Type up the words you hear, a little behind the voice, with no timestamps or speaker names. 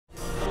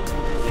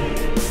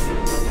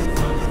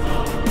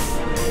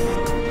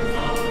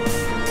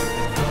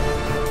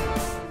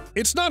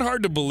It's not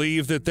hard to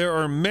believe that there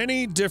are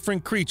many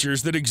different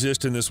creatures that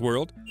exist in this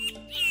world.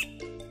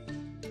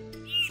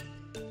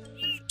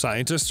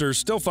 Scientists are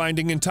still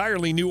finding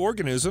entirely new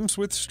organisms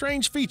with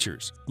strange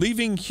features,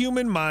 leaving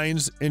human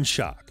minds in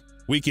shock.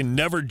 We can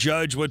never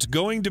judge what's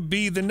going to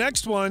be the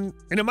next one,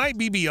 and it might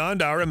be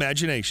beyond our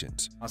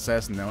imaginations.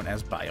 Process known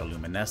as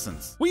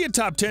bioluminescence. We at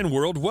Top 10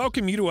 World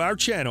welcome you to our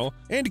channel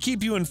and to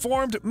keep you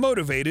informed,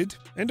 motivated,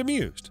 and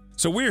amused.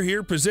 So we're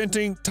here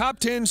presenting Top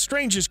 10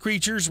 Strangest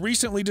Creatures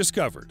Recently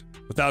Discovered.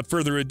 Without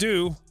further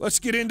ado, let's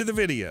get into the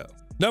video.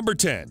 Number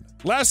 10.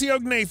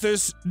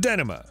 Organisms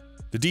denema.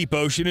 The deep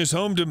ocean is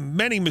home to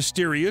many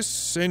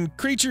mysterious and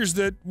creatures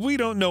that we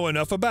don't know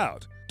enough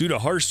about. Due to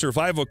harsh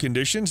survival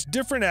conditions,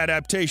 different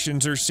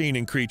adaptations are seen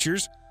in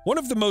creatures. One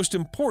of the most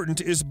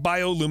important is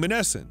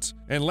bioluminescence,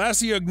 and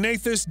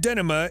Organisms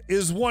denema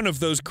is one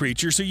of those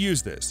creatures who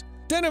use this.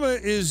 Denema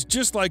is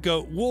just like a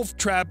wolf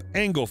trap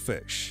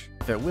anglefish,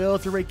 If it will,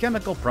 through a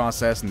chemical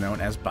process known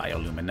as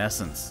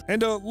bioluminescence.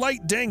 and a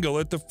light dangle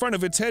at the front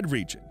of its head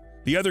region.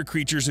 The other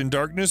creatures in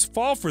darkness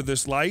fall for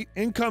this light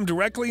and come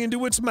directly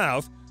into its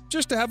mouth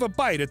just to have a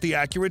bite at the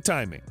accurate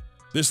timing.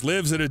 This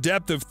lives at a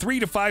depth of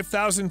 3,000 to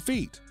 5,000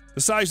 feet.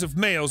 The size of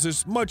males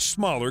is much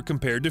smaller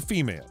compared to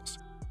females.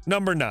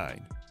 Number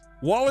 9.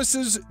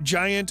 Wallace's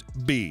giant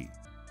bee.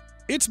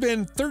 It's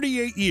been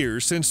 38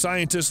 years since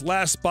scientists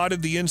last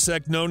spotted the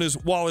insect known as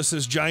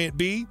Wallace's giant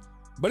bee,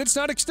 but it's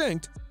not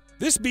extinct.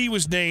 This bee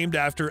was named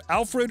after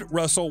Alfred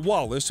Russel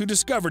Wallace, who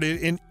discovered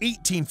it in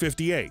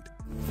 1858.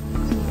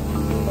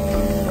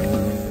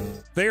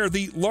 They are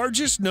the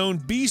largest known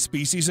bee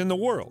species in the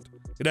world.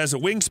 It has a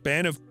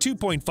wingspan of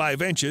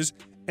 2.5 inches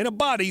and a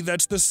body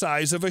that's the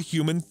size of a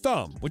human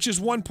thumb, which is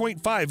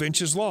 1.5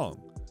 inches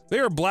long. They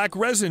are black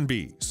resin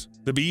bees.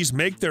 The bees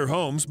make their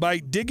homes by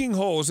digging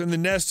holes in the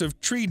nests of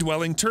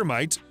tree-dwelling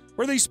termites,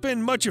 where they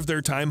spend much of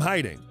their time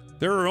hiding.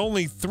 There are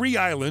only 3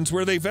 islands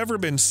where they've ever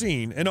been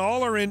seen, and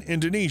all are in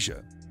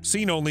Indonesia,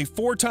 seen only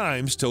 4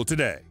 times till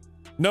today.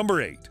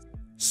 Number 8.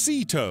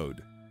 Sea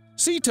toad.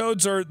 Sea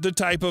toads are the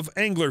type of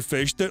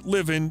anglerfish that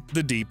live in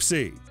the deep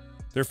sea.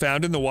 They're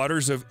found in the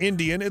waters of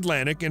Indian,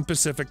 Atlantic, and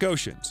Pacific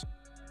Oceans.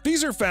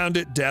 These are found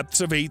at depths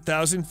of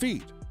 8,000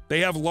 feet. They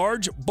have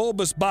large,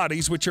 bulbous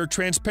bodies which are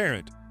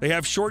transparent. They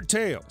have short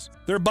tails.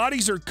 Their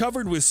bodies are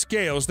covered with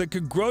scales that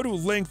could grow to a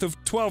length of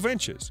 12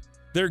 inches.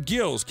 Their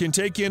gills can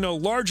take in a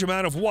large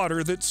amount of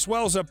water that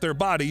swells up their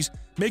bodies,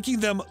 making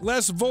them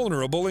less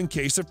vulnerable in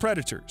case of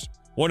predators.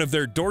 One of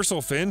their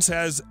dorsal fins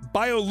has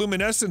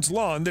bioluminescence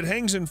lawn that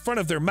hangs in front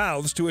of their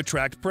mouths to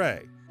attract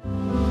prey.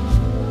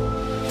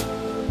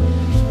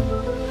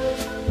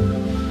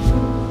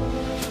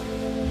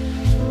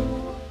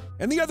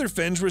 And the other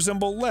fins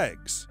resemble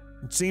legs.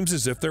 It seems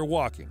as if they're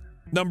walking.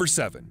 Number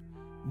 7.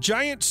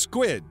 Giant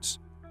squids.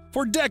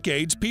 For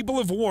decades, people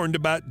have warned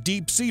about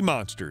deep-sea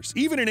monsters.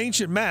 Even in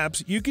ancient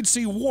maps, you could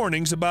see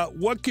warnings about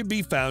what could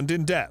be found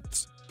in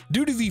depths.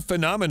 Due to the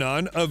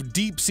phenomenon of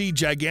deep-sea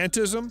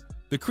gigantism,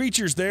 the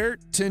creatures there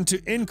tend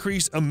to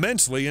increase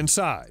immensely in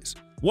size.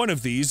 One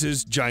of these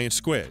is giant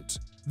squids.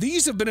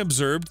 These have been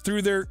observed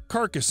through their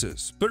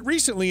carcasses, but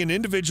recently an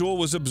individual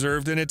was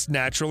observed in its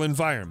natural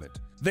environment.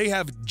 They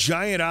have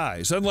giant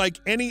eyes, unlike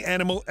any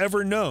animal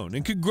ever known,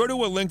 and could grow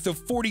to a length of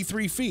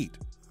 43 feet.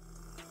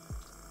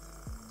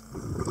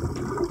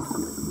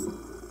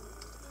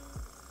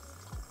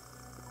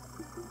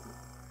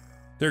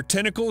 Their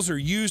tentacles are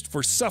used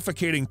for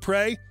suffocating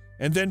prey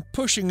and then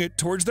pushing it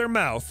towards their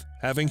mouth,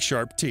 having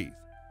sharp teeth.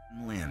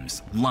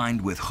 Limbs lined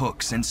with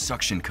hooks and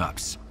suction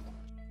cups.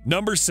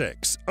 Number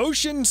 6.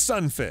 Ocean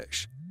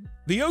sunfish.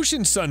 The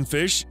ocean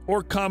sunfish,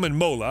 or common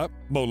mola,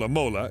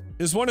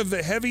 is one of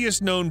the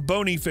heaviest known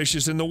bony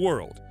fishes in the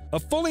world. A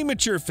fully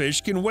mature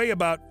fish can weigh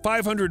about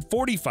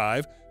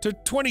 545 to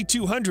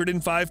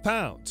 2,205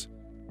 pounds.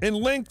 In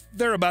length,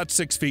 they're about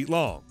 6 feet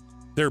long.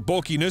 Their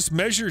bulkiness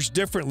measures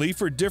differently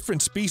for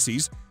different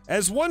species,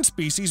 as one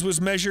species was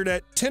measured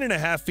at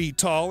 10.5 feet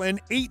tall and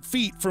 8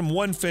 feet from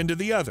one fin to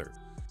the other.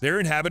 They're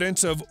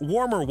inhabitants of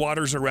warmer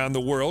waters around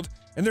the world,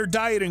 and their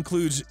diet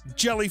includes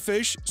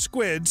jellyfish,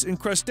 squids, and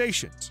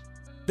crustaceans.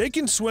 They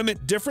can swim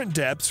at different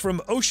depths from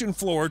ocean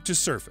floor to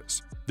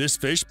surface. This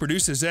fish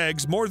produces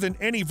eggs more than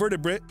any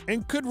vertebrate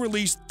and could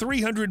release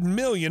 300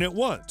 million at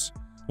once.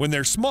 When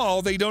they're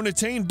small, they don't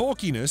attain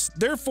bulkiness,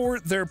 therefore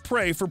they're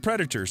prey for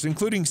predators,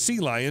 including sea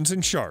lions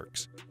and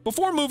sharks.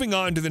 Before moving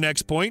on to the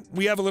next point,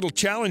 we have a little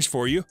challenge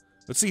for you.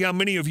 Let's see how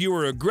many of you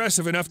are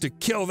aggressive enough to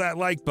kill that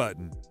like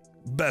button.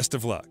 Best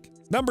of luck.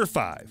 Number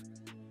 5.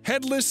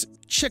 Headless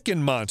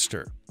chicken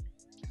monster.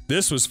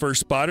 This was first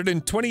spotted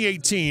in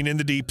 2018 in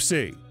the deep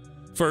sea.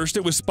 First,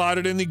 it was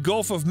spotted in the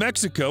Gulf of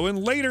Mexico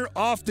and later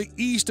off the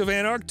east of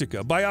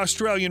Antarctica by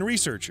Australian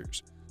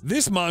researchers.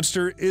 This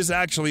monster is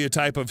actually a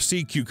type of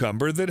sea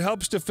cucumber that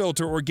helps to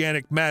filter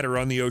organic matter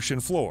on the ocean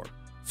floor.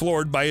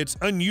 Floored by its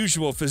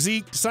unusual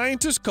physique,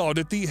 scientists called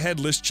it the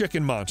headless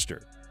chicken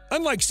monster.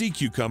 Unlike sea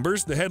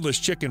cucumbers, the headless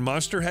chicken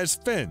monster has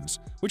fins,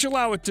 which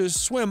allow it to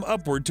swim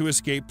upward to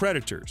escape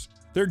predators.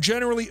 They're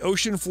generally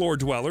ocean floor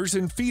dwellers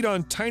and feed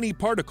on tiny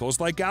particles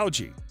like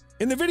algae.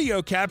 In the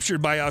video captured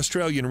by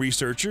Australian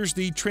researchers,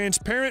 the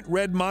transparent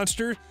red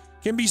monster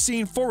can be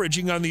seen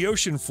foraging on the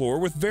ocean floor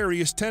with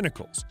various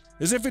tentacles,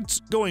 as if it's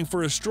going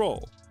for a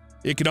stroll.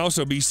 It can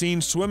also be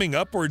seen swimming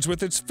upwards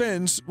with its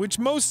fins, which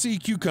most sea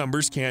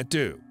cucumbers can't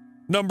do.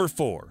 Number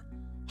 4.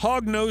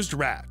 Hog-nosed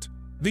rat.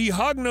 The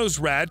hog-nosed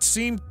rats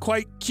seem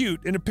quite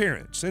cute in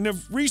appearance and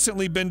have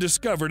recently been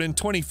discovered in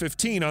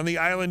 2015 on the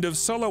island of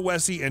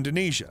Sulawesi,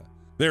 Indonesia.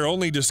 They're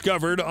only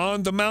discovered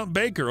on the Mount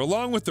Baker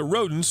along with the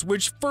rodents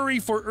which furry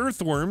for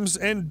earthworms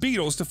and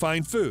beetles to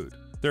find food.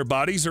 Their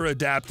bodies are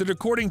adapted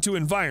according to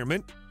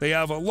environment. They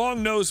have a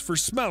long nose for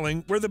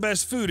smelling where the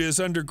best food is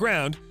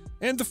underground,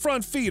 and the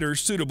front feet are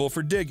suitable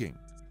for digging.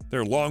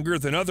 They're longer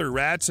than other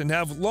rats and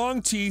have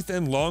long teeth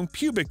and long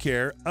pubic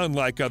hair,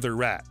 unlike other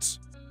rats.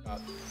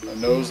 A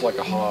nose like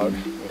a hog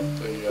with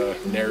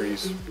the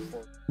nares.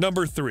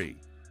 Number 3.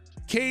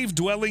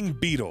 Cave-dwelling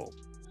beetle.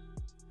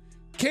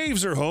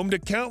 Caves are home to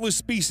countless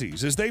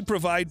species as they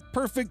provide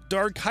perfect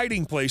dark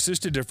hiding places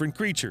to different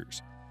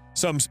creatures.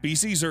 Some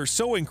species are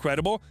so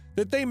incredible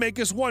that they make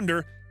us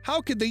wonder, how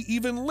could they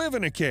even live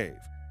in a cave?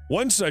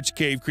 One such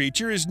cave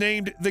creature is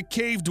named the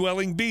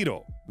cave-dwelling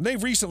beetle.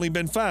 They've recently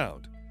been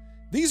found.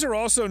 These are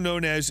also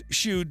known as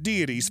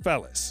Schuh-Dietes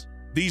felis.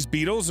 These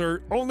beetles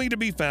are only to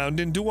be found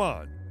in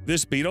Duan.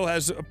 This beetle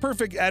has a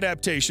perfect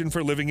adaptation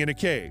for living in a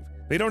cave.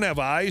 They don't have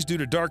eyes due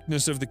to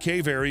darkness of the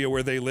cave area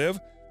where they live.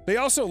 They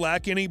also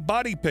lack any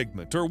body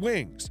pigment or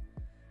wings.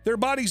 Their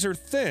bodies are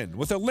thin,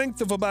 with a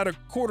length of about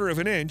 1/4 of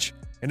an inch,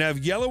 and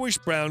have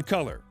yellowish-brown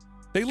color.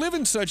 They live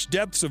in such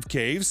depths of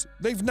caves,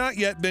 they've not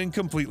yet been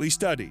completely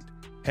studied.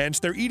 Hence,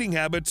 their eating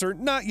habits are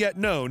not yet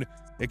known,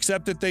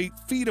 except that they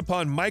feed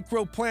upon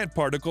micro-plant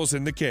particles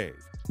in the cave.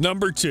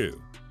 Number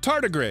 2.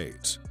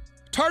 Tardigrades.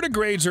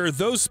 Tardigrades are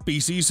those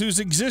species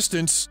whose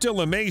existence still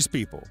amaze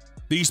people.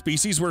 These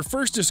species were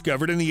first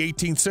discovered in the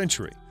 18th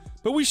century,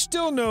 but we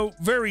still know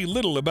very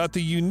little about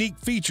the unique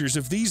features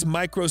of these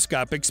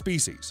microscopic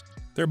species.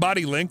 Their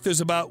body length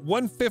is about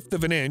 1/5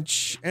 of an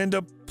inch and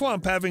a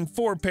plump having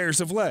 4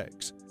 pairs of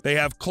legs. They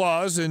have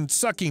claws and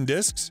sucking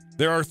discs.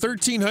 There are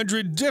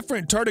 1,300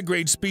 different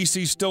tardigrade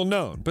species still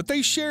known, but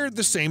they share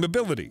the same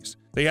abilities.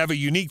 They have a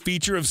unique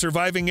feature of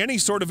surviving any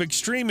sort of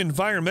extreme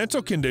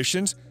environmental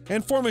conditions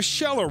and form a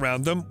shell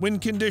around them when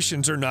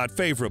conditions are not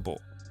favorable.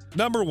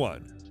 Number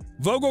 1.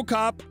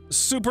 Vogelkop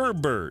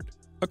superb bird.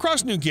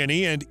 Across New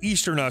Guinea and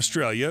eastern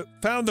Australia,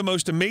 found the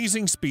most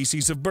amazing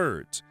species of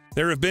birds.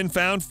 There have been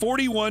found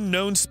 41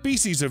 known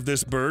species of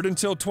this bird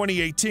until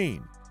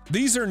 2018.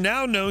 These are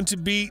now known to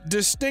be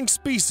distinct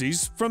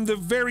species from the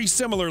very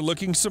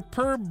similar-looking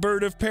superb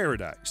bird of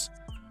paradise.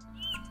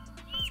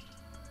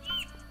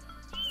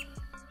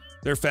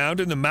 They're found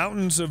in the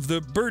mountains of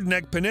the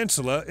Birdneck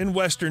Peninsula in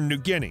western New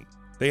Guinea.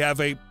 They have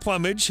a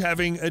plumage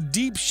having a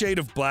deep shade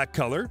of black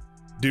color.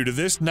 Due to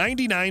this,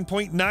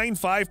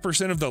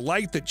 99.95% of the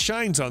light that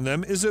shines on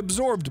them is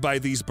absorbed by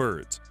these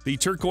birds. The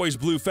turquoise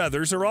blue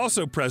feathers are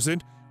also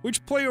present,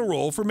 which play a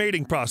role for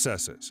mating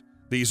processes.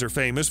 These are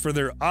famous for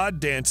their odd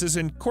dances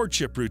and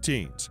courtship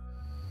routines.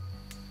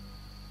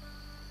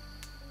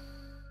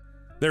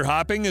 Their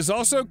hopping is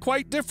also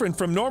quite different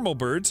from normal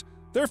birds,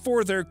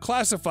 therefore they're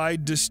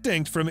classified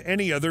distinct from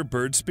any other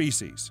bird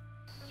species.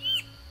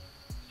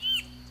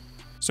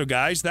 So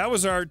guys, that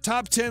was our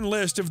top 10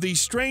 list of the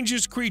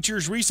strangest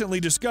creatures recently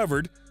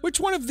discovered. Which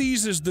one of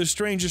these is the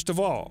strangest of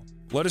all?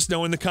 Let us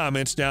know in the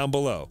comments down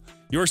below.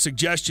 Your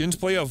suggestions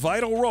play a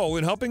vital role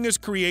in helping us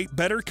create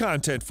better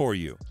content for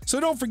you. So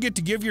don't forget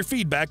to give your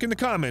feedback in the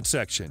comments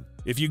section.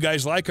 If you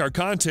guys like our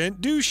content,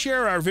 do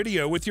share our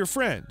video with your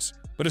friends.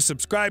 But a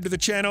subscribe to the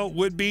channel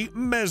would be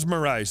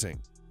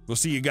mesmerizing. We'll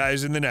see you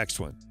guys in the next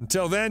one.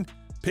 Until then,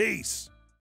 peace.